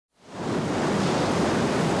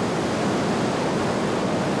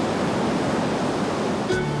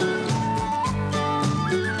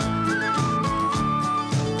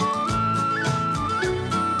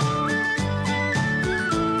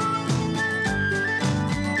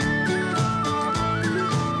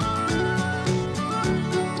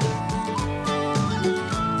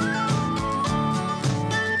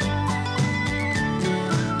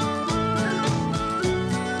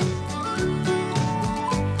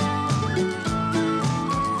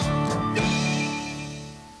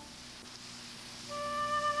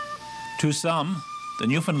To some, the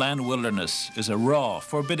Newfoundland wilderness is a raw,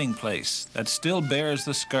 forbidding place that still bears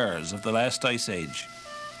the scars of the last ice age.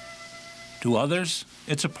 To others,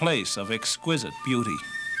 it's a place of exquisite beauty.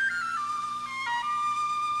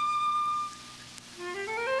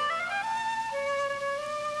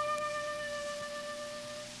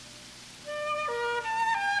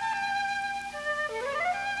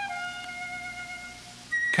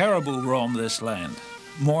 Caribou roam this land,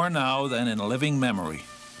 more now than in living memory.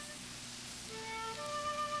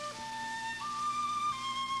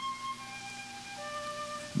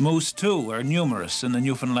 Moose, too, are numerous in the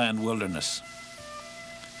Newfoundland wilderness.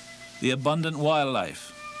 The abundant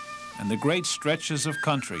wildlife and the great stretches of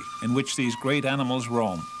country in which these great animals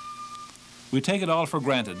roam. We take it all for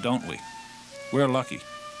granted, don't we? We're lucky.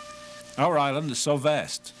 Our island is so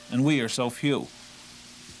vast, and we are so few.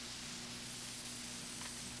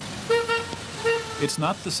 It's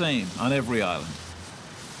not the same on every island.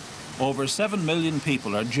 Over 7 million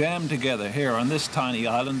people are jammed together here on this tiny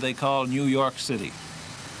island they call New York City.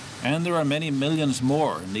 And there are many millions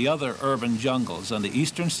more in the other urban jungles on the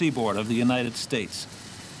eastern seaboard of the United States.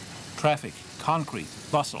 Traffic, concrete,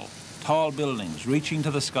 bustle, tall buildings reaching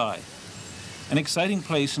to the sky. An exciting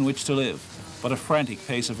place in which to live, but a frantic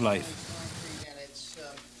pace of life.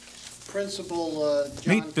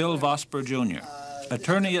 Meet Bill Vosper Jr.,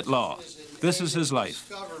 attorney at law. This is his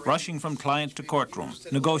life, rushing from client to courtroom,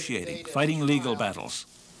 negotiating, fighting legal battles.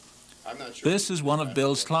 This is one of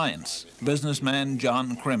Bill's clients, businessman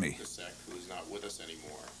John Crimmy. Who is not with us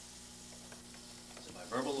anymore. Was it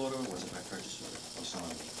by verbal order or was it by purchase order? Or some of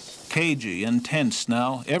these? Cagey and tense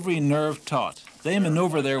now, every nerve taut. They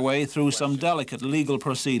maneuver their way through some delicate legal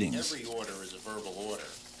proceedings. Every order is a verbal order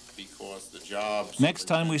because the job... Next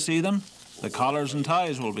time we see them, the collars and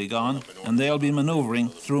ties will be gone, and they'll be maneuvering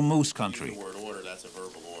through moose country.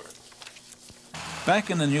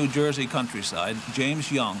 Back in the New Jersey countryside,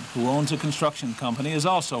 James Young, who owns a construction company, is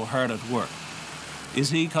also hard at work.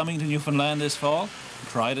 Is he coming to Newfoundland this fall?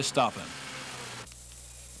 Try to stop him.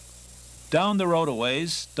 Down the road a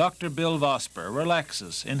ways, Dr. Bill Vosper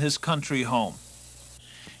relaxes in his country home.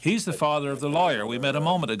 He's the father of the lawyer we met a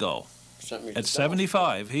moment ago. At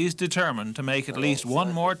 75, he's determined to make at least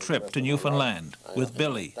one more trip to Newfoundland with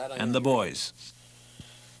Billy and the boys.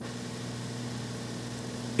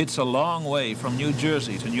 It's a long way from New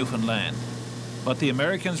Jersey to Newfoundland, but the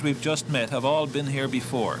Americans we've just met have all been here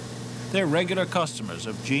before. They're regular customers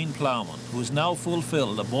of Gene Plowman, who has now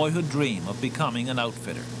fulfilled a boyhood dream of becoming an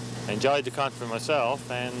outfitter. Enjoyed the country myself,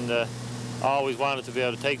 and always wanted to be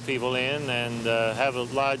able to take people in and have a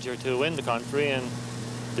lodge or two in the country, and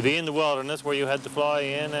to be in the wilderness where you had to fly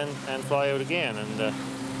in and fly out again,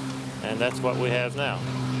 and that's what we have now.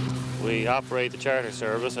 We operate the charter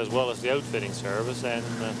service as well as the outfitting service, and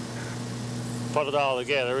put it all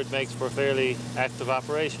together, it makes for a fairly active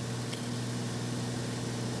operation.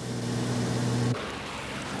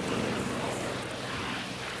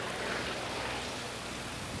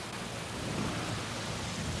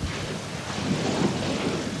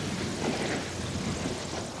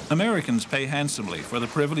 Americans pay handsomely for the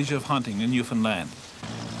privilege of hunting in Newfoundland.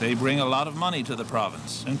 They bring a lot of money to the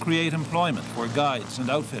province and create employment for guides and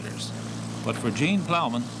outfitters. But for Gene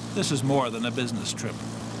Plowman, this is more than a business trip.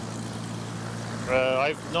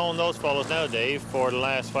 I've known those fellows now, Dave, for the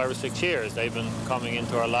last 5 or 6 years. They've been coming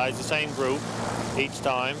into our lodge, the same group each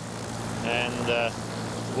time. And,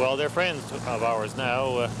 well, they're friends of ours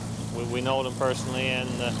now. We know them personally, and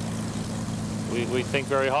we think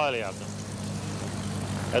very highly of them.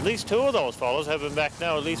 At least 2 of those fellows have been back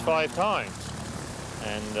now at least 5 times.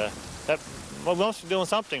 And well, we must be doing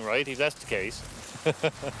something right, if that's the case.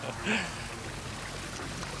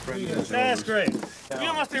 That's great.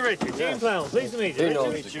 You must be Richard, Gene Plowman. Pleased to meet you.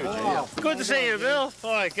 Good to see you, Bill.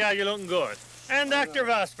 Oh, God, you're looking good. And Dr.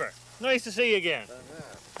 Vosper. Nice to see you again.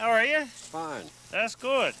 How are you? Fine. That's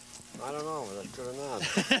good. I don't know whether that's good or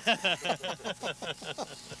not.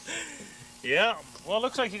 Yeah. Well,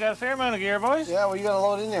 looks like you got a fair amount of gear, boys. Yeah, well, you got a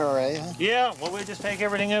load in there already. Huh? Yeah. Well, we'll just take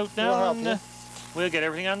everything out now, and we'll get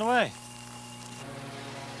everything on the way.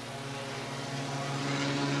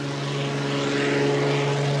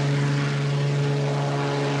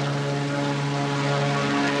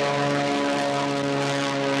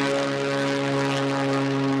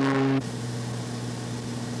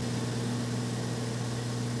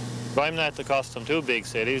 I'm not accustomed to big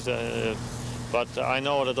cities, but I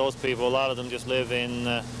know that those people, a lot of them just live in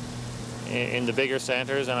the bigger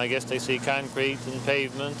centres, and I guess they see concrete and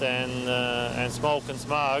pavement and smoke and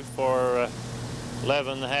smog for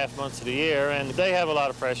 11.5 months of the year, and they have a lot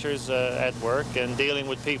of pressures at work and dealing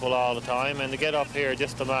with people all the time, and to get up here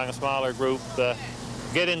just among a smaller group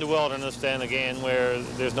get in the wilderness then again where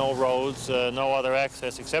there's no roads, no other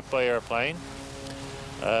access except by airplane,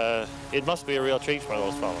 it must be a real treat for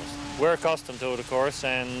those fellows. We're accustomed to it, of course,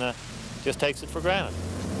 and just takes it for granted.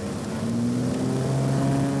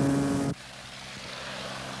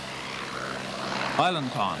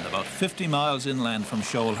 Island Pond, about 50 miles inland from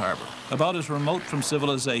Shoal Harbour, about as remote from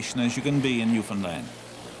civilization as you can be in Newfoundland.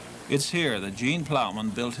 It's here that Gene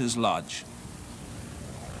Plowman built his lodge.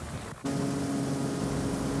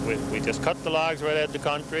 We just cut the logs right out of the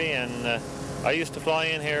country, and I used to fly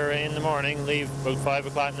in here in the morning, leave about 5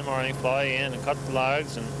 o'clock in the morning, fly in and cut the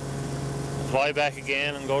logs and fly back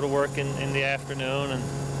again and go to work in the afternoon. And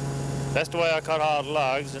that's the way I cut all the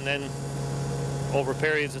logs, and then over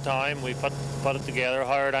periods of time we put it together,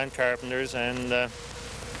 hired on carpenters, and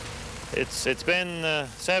it's been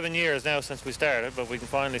 7 years now since we started, but we can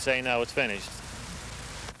finally say now it's finished.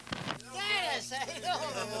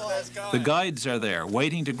 The guides are there,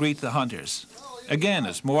 waiting to greet the hunters. Again,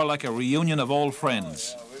 it's more like a reunion of old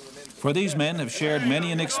friends, for these men have shared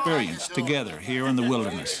many an experience together here in the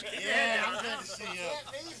wilderness.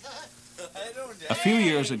 A few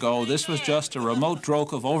years ago, this was just a remote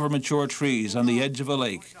droke of overmature trees on the edge of a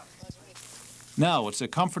lake. Now it's a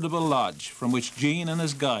comfortable lodge from which Gene and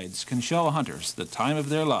his guides can show hunters the time of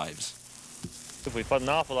their lives. If we put an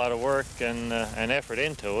awful lot of work and effort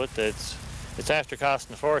into it, it's after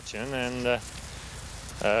costing a fortune, and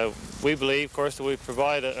we believe, of course, that we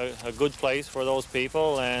provide a good place for those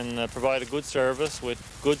people and provide a good service with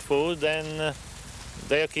good food, then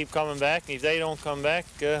they'll keep coming back. And if they don't come back,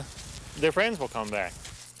 their friends will come back.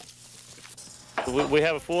 We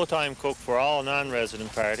have a full-time cook for all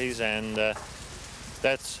non-resident parties, and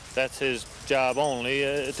that's his job only,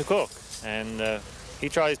 to cook. And he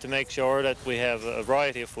tries to make sure that we have a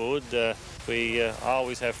variety of food. We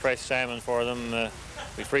always have fresh salmon for them.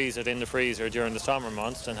 We freeze it in the freezer during the summer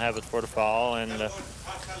months and have it for the fall, and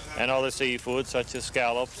other seafood such as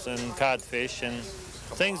scallops and codfish and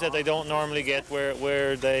things that they don't normally get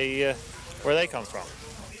where they come from.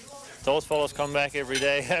 Those fellows come back every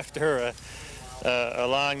day after a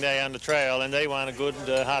long day on the trail, and they want a good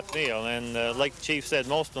hot meal. And like the chief said,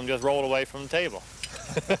 most of them just roll away from the table.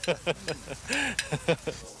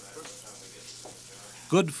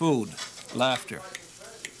 Good food, laughter,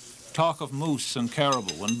 talk of moose and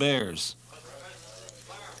caribou and bears.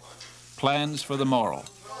 Plans for the morrow,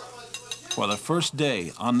 for the first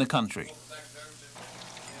day on the country.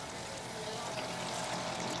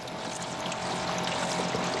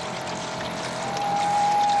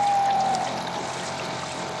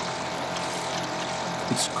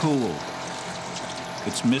 It's cool.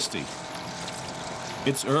 It's misty.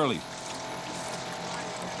 It's early.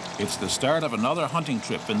 It's the start of another hunting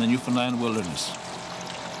trip in the Newfoundland wilderness.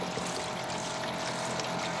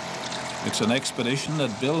 It's an expedition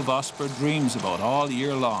that Bill Vosper dreams about all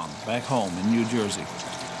year long back home in New Jersey.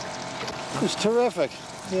 It's terrific.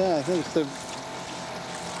 Yeah, I think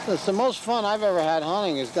it's the most fun I've ever had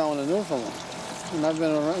hunting is going to Newfoundland. And I've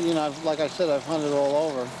been around, you know, like I said, I've hunted all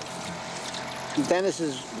over. Dennis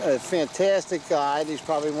is a fantastic guide. He's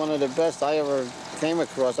probably one of the best I ever came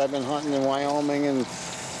across. I've been hunting in Wyoming and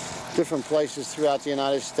different places throughout the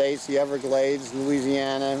United States, the Everglades,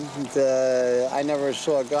 Louisiana. And, I never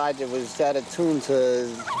saw a guide that was that attuned to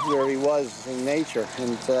where he was in nature,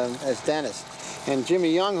 and as Dennis. And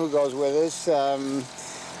Jimmy Young, who goes with us,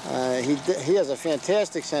 he has a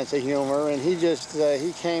fantastic sense of humor, and he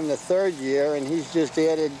came the third year, and he's just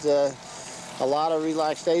added a lot of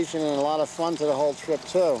relaxation and a lot of fun to the whole trip,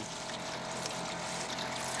 too.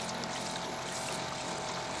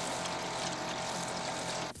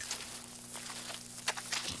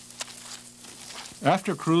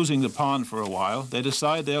 After cruising the pond for a while, they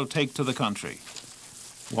decide they'll take to the country.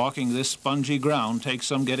 Walking this spongy ground takes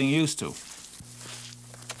some getting used to.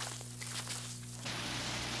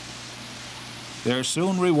 They're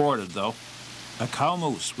soon rewarded, though. A cow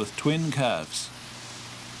moose with twin calves.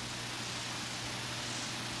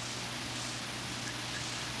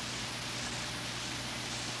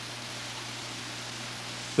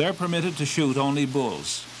 They're permitted to shoot only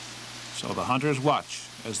bulls, so the hunters watch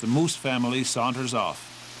as the moose family saunters off.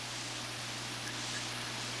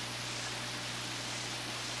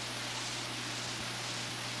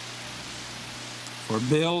 For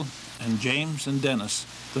Bill and James and Dennis,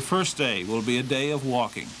 the first day will be a day of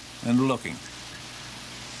walking and looking.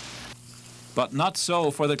 But not so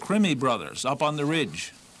for the Crimmy brothers up on the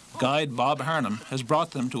ridge. Guide Bob Harnham has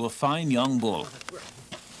brought them to a fine young bull.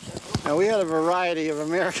 Now, we had a variety of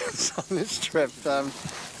Americans on this trip.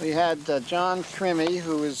 We had John Crimmy,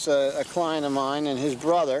 who was a client of mine, and his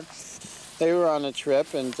brother. They were on the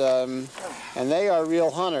trip, and And they are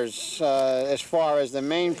real hunters as far as the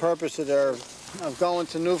main purpose of going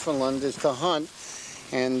to Newfoundland is to hunt.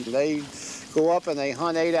 And they go up and they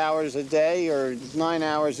hunt 8 hours a day or 9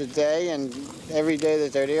 hours a day, and every day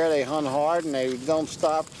that they're there they hunt hard and they don't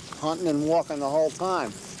stop hunting and walking the whole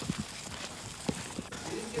time.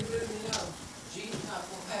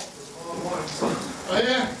 Oh,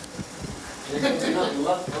 yeah?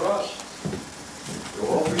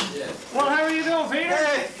 Well, how are you doing, Peter?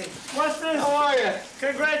 Hey, What's this? how are you?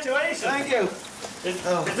 Congratulations. Thank you.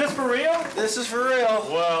 Is this for real? This is for real.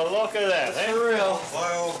 Well, look at that, It's eh? for real. Boy,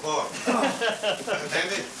 oh boy.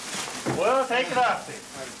 Andy? Well, take it off.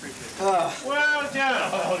 Well,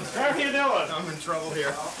 John, how are you doing? I'm in trouble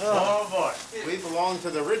here. Oh, boy. We belong to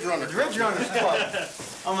the Ridge Runners. Ridge Runners Club.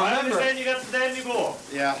 I'm a I member. understand you got the dandy bull.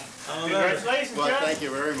 Yeah. I'm a member. Congratulations, Well, John. thank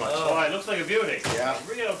you very much. Boy, it looks like a beauty. Yeah.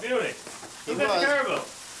 Real beauty. He Look at the was. caribou.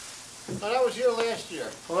 Oh, that was here last year.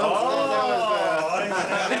 Oh,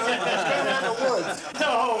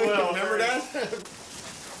 well. Remember that?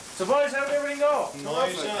 So, boys, how'd everything go?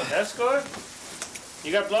 Nice. That's good.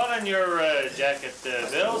 You got blood on your jacket,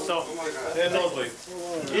 Bill, so... Yeah, nosebleed.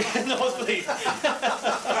 Yeah, nosebleed.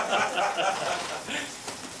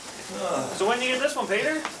 So when you get this one,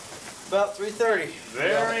 Peter? About 3:30.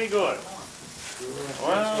 Very good.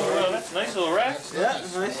 Well, that's a nice little rack. Yeah,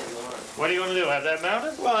 nice. What are you going to do, have that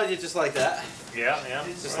mounted? Well, you just like that. Yeah.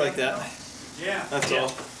 Just like that. Yeah. That's Yeah.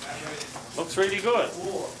 all. Looks really good.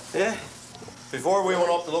 Yeah. Before we went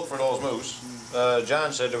up to look for those moose,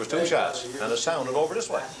 John said there was 2 shots, and it sounded over this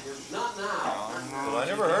way. But I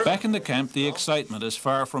never heard. Back in the camp, the excitement is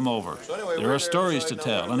far from over. So anyway, There we're are stories to beside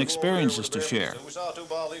tell down and there, experiences to share. We saw 2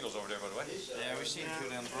 bald eagles over there, by the way. Yeah, we've seen 2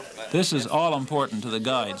 down the brook. This is all important to the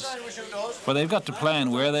guides, for they've got to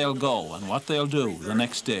plan where they'll go and what they'll do the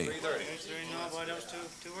next day. 3:30.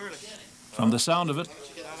 From the sound of it,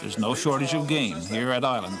 there's no shortage of game here at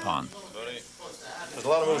Island Pond. There's a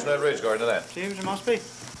lot of moose in that ridge garden, that. Seems there must be.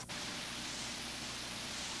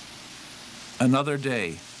 Another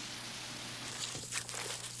day.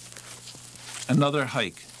 Another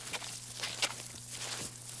hike.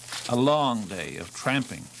 A long day of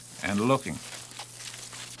tramping and looking.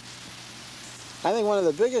 I think one of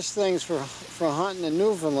the biggest things for hunting in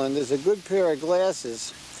Newfoundland is a good pair of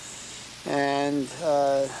glasses and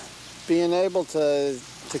being able to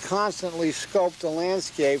constantly scope the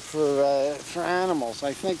landscape for animals.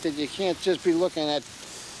 I think that you can't just be looking at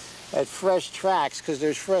fresh tracks, because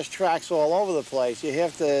there's fresh tracks all over the place. You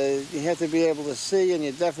have to be able to see, and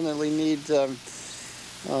you definitely need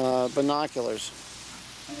binoculars.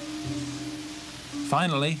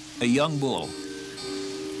 Finally, a young bull.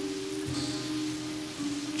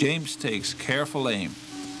 James takes careful aim.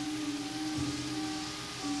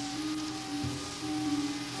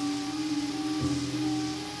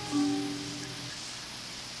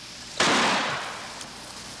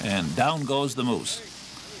 And down goes the moose.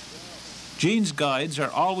 Gene's guides are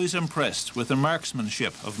always impressed with the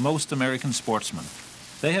marksmanship of most American sportsmen.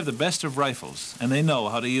 They have the best of rifles, and they know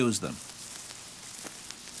how to use them.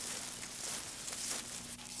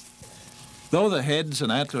 Though the heads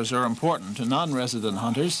and antlers are important to non-resident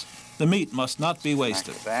hunters, the meat must not be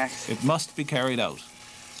wasted. It must be carried out.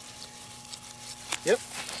 Yep.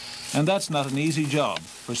 And that's not an easy job,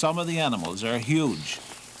 for some of the animals are huge.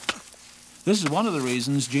 This is one of the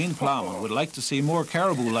reasons Gene Plowman would like to see more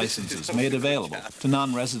caribou licenses made available to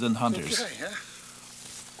non-resident hunters.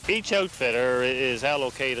 Each outfitter is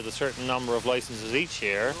allocated a certain number of licenses each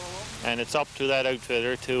year, and it's up to that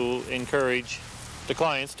outfitter to encourage the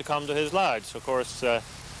clients to come to his lodge. So of course,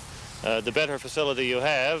 the better facility you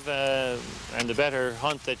have and the better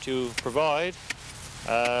hunt that you provide,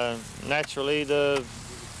 naturally the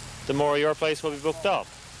more your place will be booked up.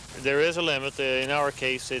 There is a limit. In our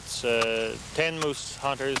case, it's 10 moose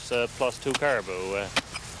hunters plus 2 caribou.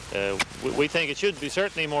 We think it should be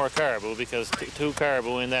certainly more caribou, because 2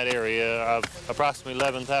 caribou in that area of approximately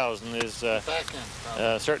 11,000 is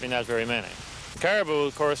certainly not very many. Caribou,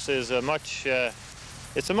 of course, is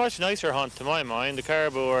it's a much nicer hunt to my mind. The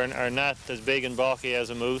caribou are not as big and bulky as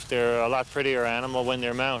a moose. They're a lot prettier animal when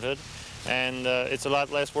they're mounted, and it's a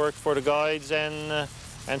lot less work for the guides and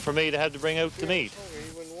for me to have to bring out the meat.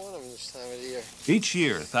 Each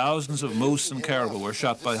year, thousands of moose and caribou are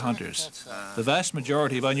shot by hunters, the vast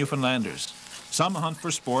majority by Newfoundlanders. Some hunt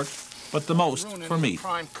for sport, but the most for meat.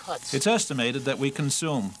 It's estimated that we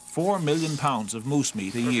consume 4 million pounds of moose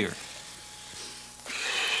meat a year.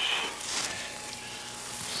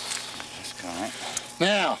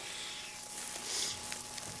 Now,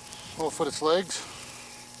 we'll foot its legs.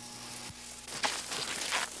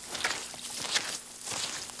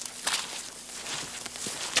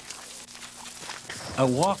 A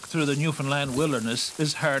walk through the Newfoundland wilderness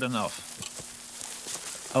is hard enough.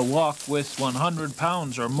 A walk with 100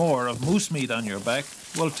 pounds or more of moose meat on your back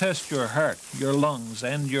will test your heart, your lungs,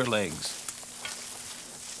 and your legs.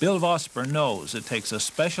 Bill Vosper knows it takes a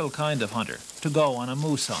special kind of hunter to go on a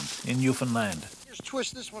moose hunt in Newfoundland. Just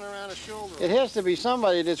twist this one around the shoulder. It has to be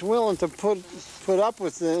somebody that's willing to put up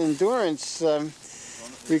with the endurance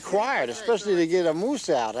required, especially to get a moose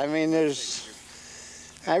out. I mean,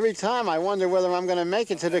 every time I wonder whether I'm going to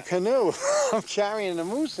make it to the canoe. I'm carrying the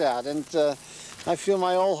moose out, and I feel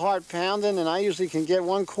my old heart pounding, and I usually can get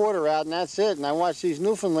 1/4 out, and that's it. And I watch these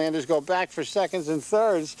Newfoundlanders go back for seconds and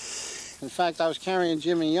thirds. In fact, I was carrying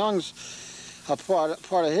Jimmy Young's part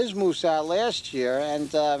of his moose out last year,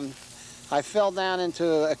 and I fell down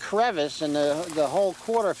into a crevice, and the whole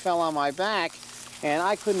quarter fell on my back, and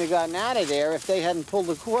I couldn't have gotten out of there. If they hadn't pulled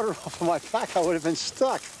the quarter off of my back, I would have been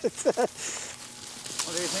stuck.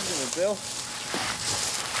 What do you think of it, Bill?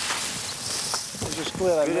 I'm just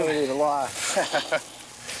glad I made it alive.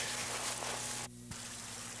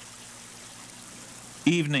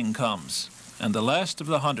 Evening comes, and the last of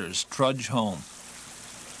the hunters trudge home.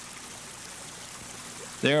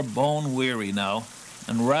 They're bone weary now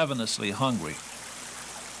and ravenously hungry.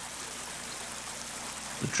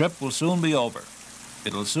 The trip will soon be over.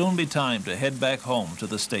 It'll soon be time to head back home to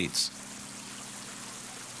the States.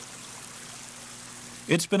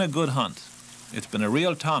 It's been a good hunt. It's been a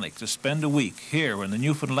real tonic to spend a week here in the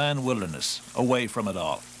Newfoundland wilderness, away from it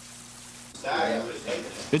all.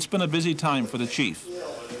 It's been a busy time for the chief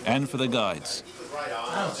and for the guides.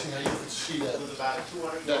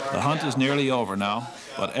 The hunt is nearly over now,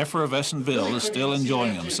 but effervescent Bill is still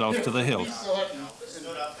enjoying himself to the hilt.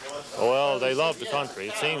 Well, they love the country.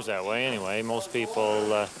 It seems that way anyway. Most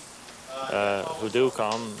people who do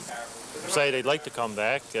come say they'd like to come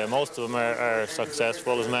back. Most of them are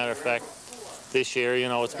successful. As a matter of fact, this year, you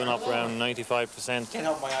know, it's been up around 95%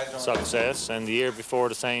 success, and the year before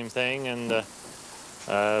the same thing, and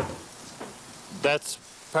that's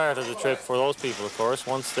part of the trip for those people, of course.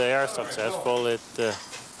 Once they are successful, it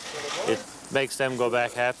makes them go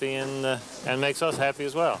back happy, and makes us happy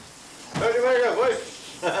as well.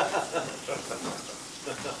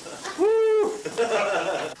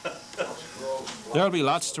 There'll be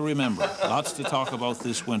lots to remember, lots to talk about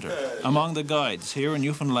this winter, among the guides here in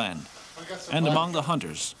Newfoundland, and among the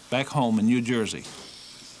hunters back home in New Jersey.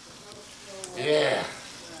 Yeah.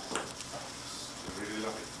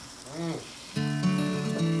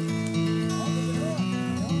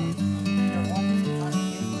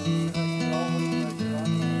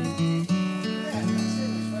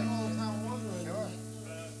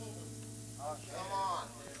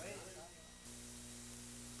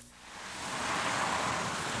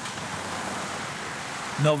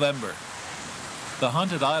 November. The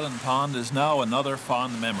hunted island pond is now another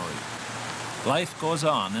fond memory. Life goes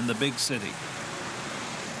on in the big city.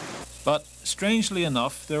 But strangely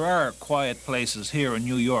enough, there are quiet places here in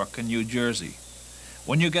New York and New Jersey.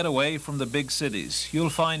 When you get away from the big cities,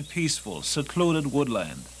 you'll find peaceful, secluded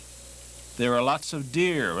woodland. There are lots of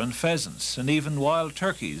deer and pheasants and even wild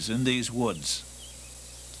turkeys in these woods.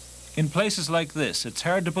 In places like this, it's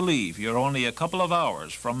hard to believe you're only a couple of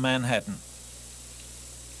hours from Manhattan.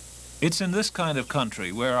 It's in this kind of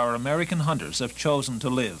country where our American hunters have chosen to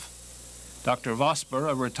live. Dr. Vosper,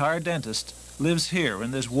 a retired dentist, lives here in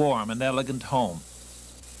this warm and elegant home.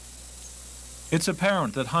 It's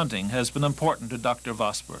apparent that hunting has been important to Dr.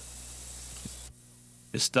 Vosper.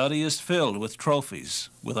 His study is filled with trophies,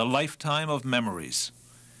 with a lifetime of memories.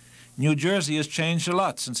 New Jersey has changed a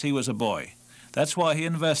lot since he was a boy. That's why he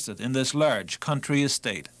invested in this large country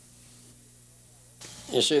estate.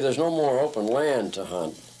 You see, there's no more open land to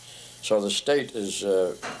hunt. So the state is,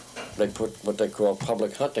 they put what they call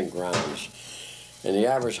public hunting grounds. And the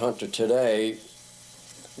average hunter today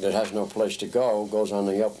that has no place to go goes on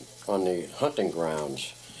the hunting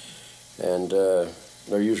grounds. And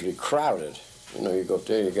they're usually crowded. You know, you go up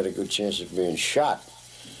there, you get a good chance of being shot.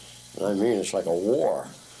 And I mean, it's like a war.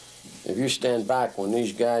 If you stand back when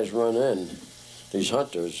these guys run in, these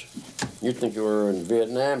hunters, you'd think you were in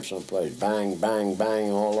Vietnam someplace. Bang, bang,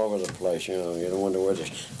 bang all over the place, you know. You don't wonder where this...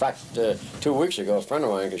 In fact, 2 weeks ago, a friend of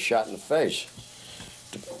mine got shot in the face.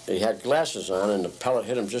 He had glasses on, and the pellet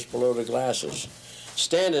hit him just below the glasses.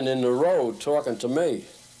 Standing in the road talking to me.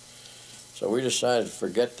 So we decided to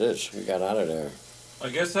forget this. We got out of there. I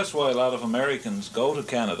guess that's why a lot of Americans go to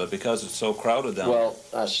Canada, because it's so crowded down there. Well,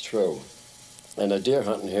 that's true. And the deer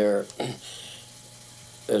hunting here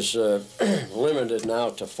is limited now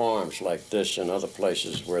to farms like this and other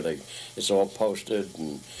places where it's all posted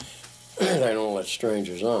and they don't let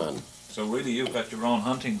strangers on. So really you've got your own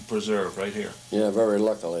hunting preserve right here? Yeah, very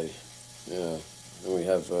luckily. Yeah. And we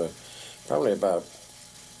have probably about,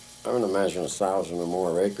 I would imagine, 1,000 or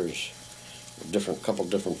more acres, couple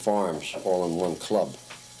different farms, all in one club.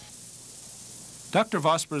 Dr.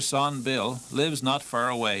 Vosper's son, Bill, lives not far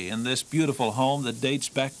away in this beautiful home that dates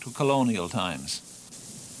back to colonial times.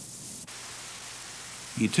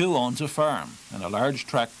 He too owns a farm and a large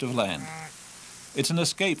tract of land. It's an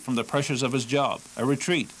escape from the pressures of his job, a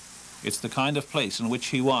retreat. It's the kind of place in which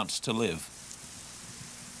he wants to live.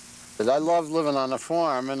 I love living on a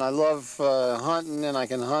farm, and I love hunting, and I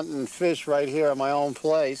can hunt and fish right here at my own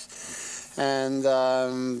place, and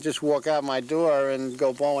just walk out my door and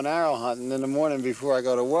go bow and arrow hunting in the morning before I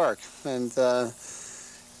go to work. And I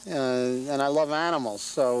love animals,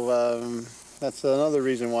 so that's another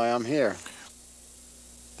reason why I'm here.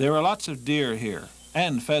 There are lots of deer here,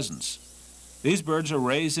 and pheasants. These birds are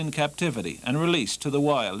raised in captivity and released to the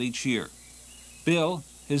wild each year. Bill,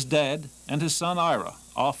 his dad, and his son Ira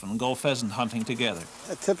often go pheasant hunting together.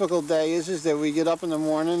 A typical day is that we get up in the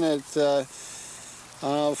morning at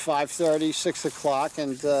 5:30, 6 o'clock,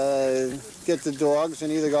 and get the dogs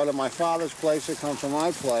and either go to my father's place or come to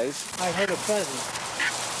my place. I heard a pheasant.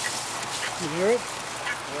 You hear it?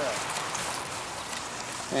 Yeah.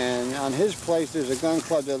 And on his place, there's a gun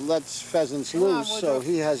club that lets pheasants loose, so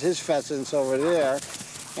he has his pheasants over there.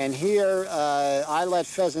 And here, I let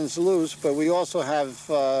pheasants loose, but we also have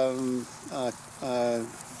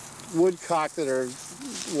woodcock that are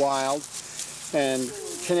wild, and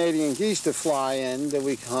Canadian geese to fly in that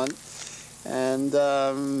we hunt, and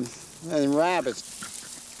rabbits.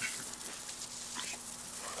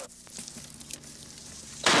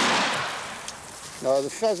 The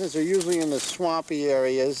pheasants are usually in the swampy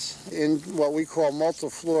areas in what we call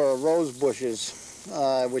multiflora rose bushes,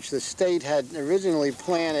 which the state had originally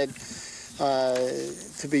planted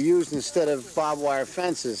to be used instead of barbed wire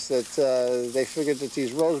fences. That they figured that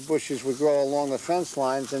these rose bushes would grow along the fence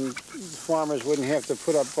lines and farmers wouldn't have to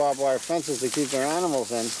put up barbed wire fences to keep their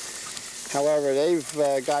animals in. However,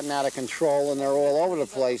 they've gotten out of control and they're all over the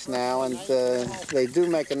place now, and they do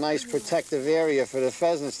make a nice protective area for the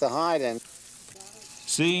pheasants to hide in.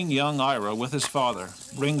 Seeing young Ira with his father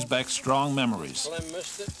brings back strong memories.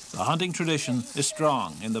 The hunting tradition is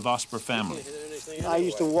strong in the Vosper family. I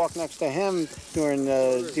used to walk next to him during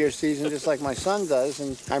deer season, just like my son does.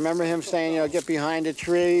 And I remember him saying, get behind a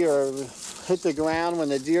tree or hit the ground when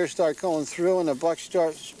the deer start going through and the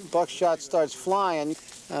buckshot starts flying.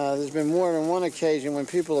 There's been more than one occasion when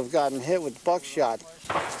people have gotten hit with buckshot.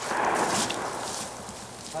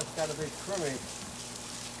 That's got to be crummy.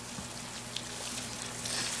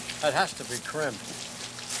 That has to be crimped.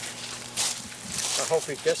 I hope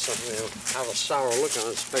he gets something. He'll have a sour look on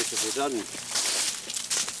his face if he doesn't.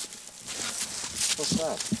 What's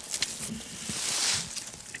that?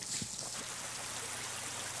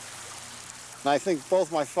 I think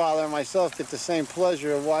both my father and myself get the same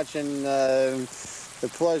pleasure of watching the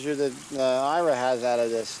pleasure that Ira has out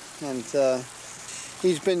of this. And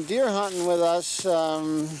he's been deer hunting with us,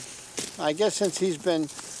 I guess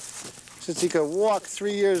since he could walk,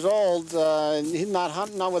 3 years old. He's not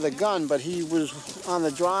hunting, not with a gun, but he was on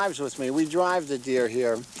the drives with me. We drive the deer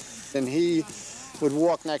here. And he would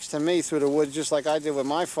walk next to me through the woods just like I did with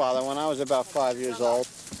my father when I was about 5 years old.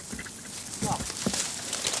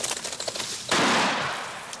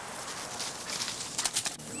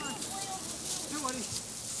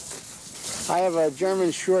 I have a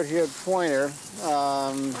German short-haired pointer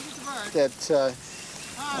that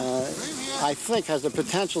I think has the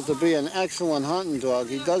potential to be an excellent hunting dog.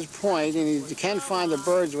 He does point, and he can find the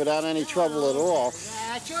birds without any trouble at all.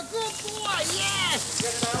 That's a good boy, yes!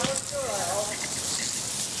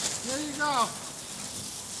 There you go.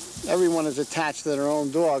 Everyone is attached to their own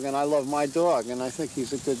dog, and I love my dog, and I think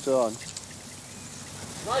he's a good dog.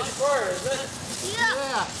 Nice bird, isn't it?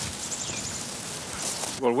 Yeah.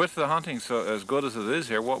 Well, with the hunting so as good as it is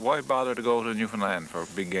here, why bother to go to Newfoundland for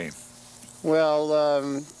big game? Well,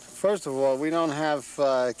 first of all, we don't have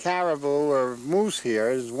caribou or moose here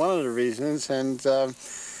is one of the reasons, and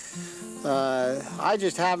I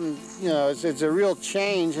just haven't, it's a real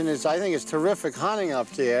change, and I think it's terrific hunting up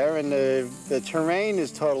there, and the terrain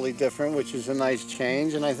is totally different, which is a nice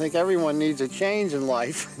change, and I think everyone needs a change in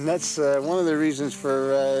life, and that's one of the reasons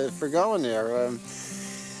for going there.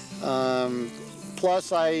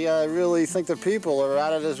 Plus, I really think the people are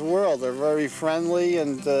out of this world. They're very friendly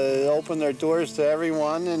and open their doors to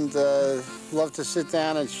everyone and love to sit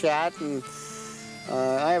down and chat. And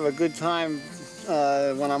I have a good time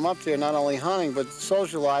when I'm up there, not only hunting, but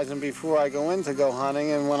socializing before I go in to go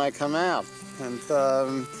hunting and when I come out. And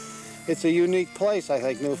it's a unique place, I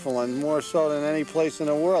think, Newfoundland, more so than any place in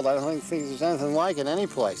the world. I don't think there's anything like it any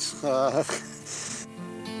place.